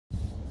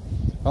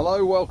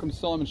Hello, welcome to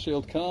Simon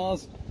Shield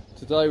Cars.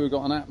 Today we've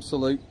got an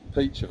absolute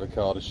peach of a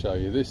car to show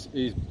you. This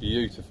is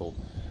beautiful.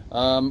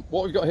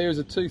 What we've got here is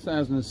a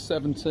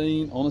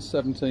 2017 on a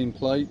 17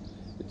 plate.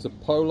 It's a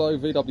Polo,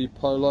 VW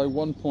Polo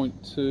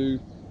 1.2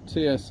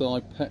 TSI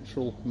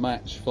petrol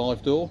match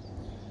 5-door,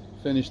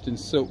 finished in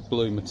silk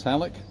blue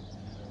metallic,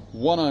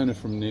 one owner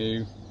from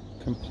new,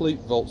 complete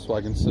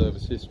Volkswagen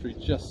service history,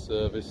 just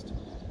serviced,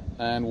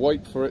 and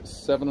wait for it,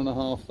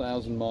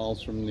 7,500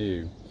 miles from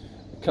new.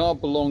 The car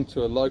belonged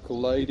to a local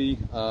lady.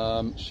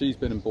 She's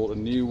been and bought a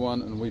new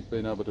one, and we've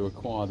been able to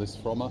acquire this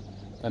from her,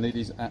 and it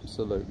is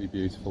absolutely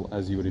beautiful,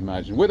 as you would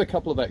imagine, with a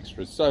couple of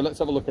extras. So let's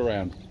have a look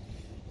around.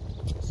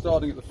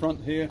 Starting at the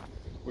front here,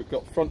 we've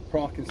got front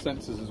parking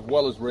sensors as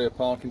well as rear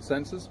parking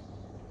sensors.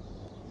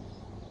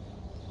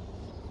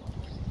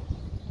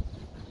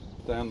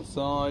 Down the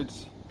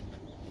sides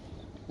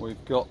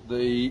we've got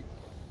the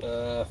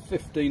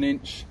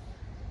 15-inch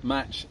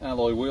match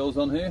alloy wheels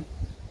on here.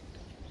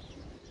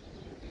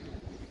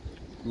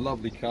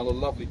 Lovely colour,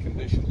 lovely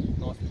condition,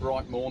 nice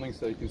bright morning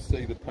so you can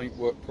see the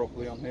paintwork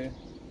properly on here.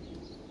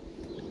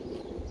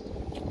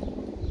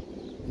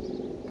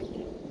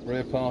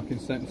 Rear parking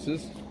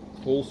sensors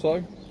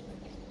also.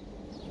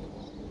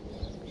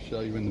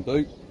 Show you in the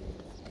boot.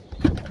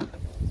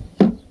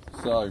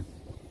 So,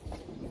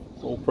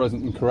 all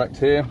present and correct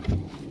here.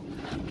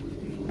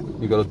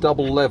 You've got a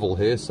double level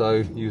here, so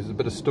use a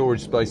bit of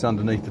storage space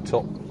underneath the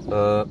top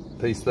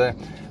piece there.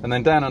 And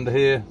then down under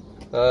here,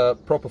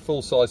 proper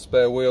full-size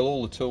spare wheel,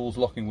 all the tools,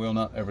 locking wheel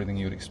nut, everything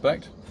you would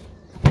expect.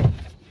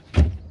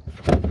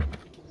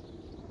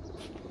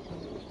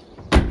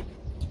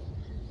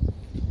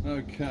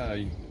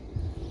 Okay,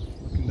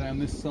 looking down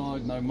this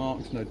side, no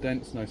marks, no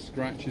dents, no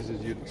scratches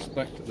as you'd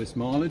expect at this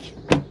mileage.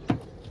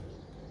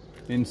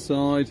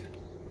 Inside,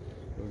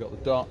 we've got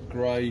the dark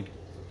grey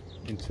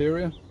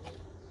interior.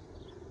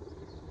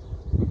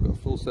 We've got a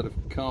full set of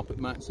carpet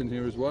mats in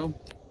here as well.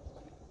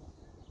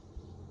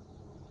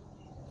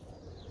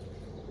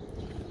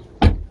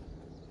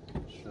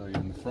 Show you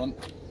in the front.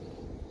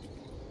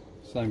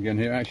 Same again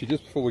here. Actually,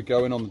 just before we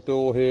go in on the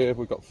door here,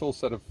 we've got a full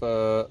set of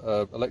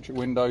electric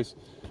windows,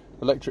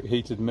 electric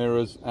heated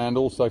mirrors, and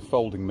also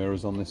folding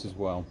mirrors on this as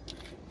well.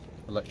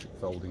 Electric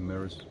folding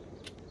mirrors.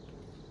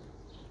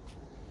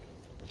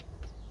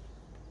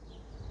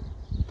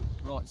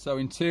 Right, so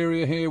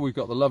interior here, we've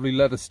got the lovely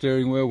leather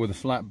steering wheel with a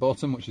flat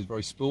bottom, which is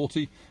very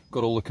sporty.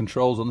 Got all the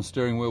controls on the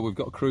steering wheel. We've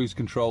got cruise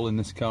control in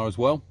this car as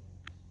well.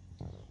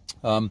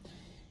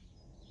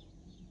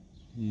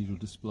 Usual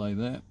display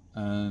there,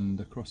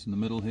 and across in the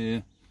middle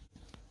here,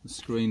 the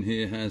screen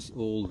here has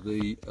all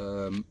the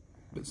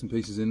bits and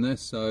pieces in there,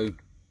 so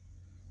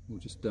we'll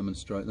just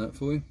demonstrate that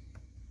for you.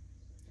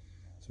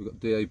 So we've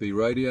got DAB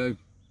radio,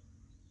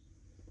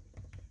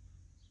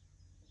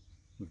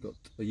 we've got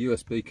a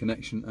USB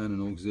connection and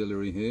an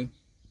auxiliary here,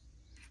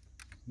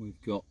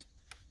 we've got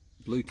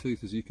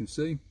Bluetooth as you can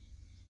see,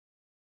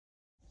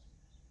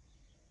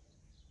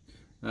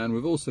 and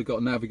we've also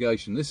got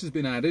navigation. This has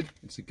been added,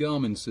 it's a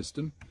Garmin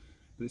system,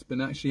 but it's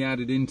been actually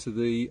added into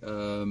the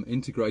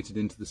integrated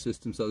into the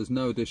system, so there's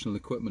no additional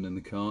equipment in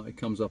the car. It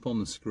comes up on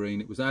the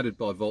screen. It was added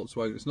by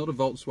Volkswagen. It's not a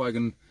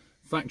Volkswagen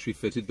factory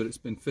fitted, but it's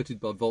been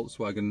fitted by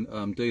Volkswagen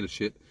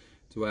dealership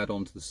to add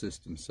on to the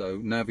system. So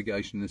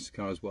navigation in this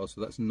car as well, so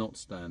that's not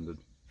standard.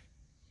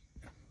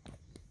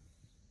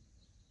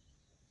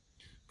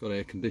 Got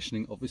air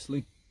conditioning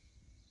obviously.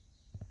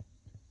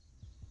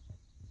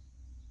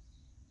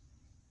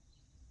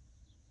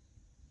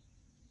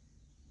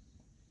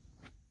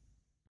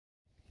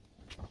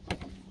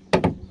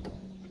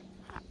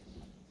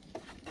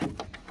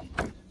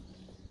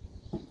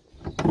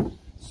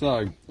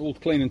 So, all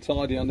clean and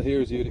tidy under here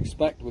as you'd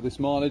expect with this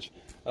mileage.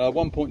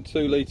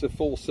 1.2 litre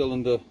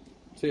 4-cylinder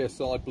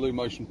TSI Blue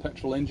Motion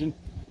petrol engine.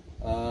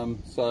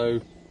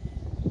 So,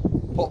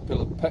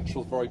 popular,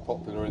 petrol's very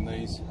popular in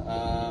these.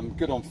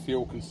 Good on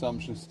fuel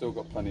consumption, still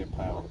got plenty of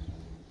power.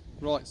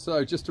 Right,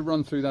 so just to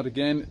run through that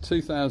again,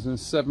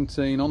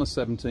 2017 on a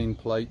 17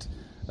 plate,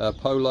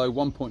 Polo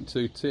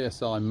 1.2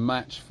 TSI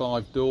Match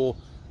 5-door,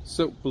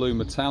 silk blue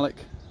metallic,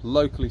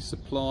 locally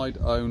supplied,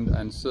 owned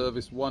and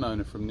serviced, one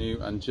owner from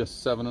new, and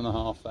just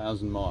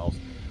 7,500 miles.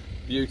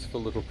 Beautiful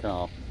little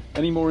car.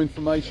 Any more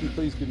information,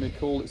 please give me a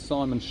call. It's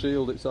Simon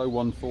Shield. It's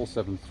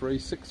 01473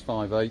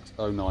 658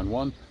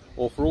 091,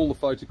 or for all the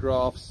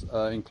photographs,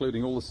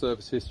 including all the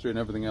service history and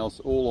everything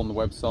else, all on the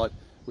website,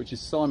 which is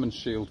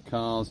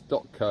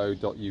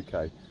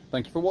simonshieldcars.co.uk.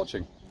 Thank you for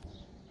watching.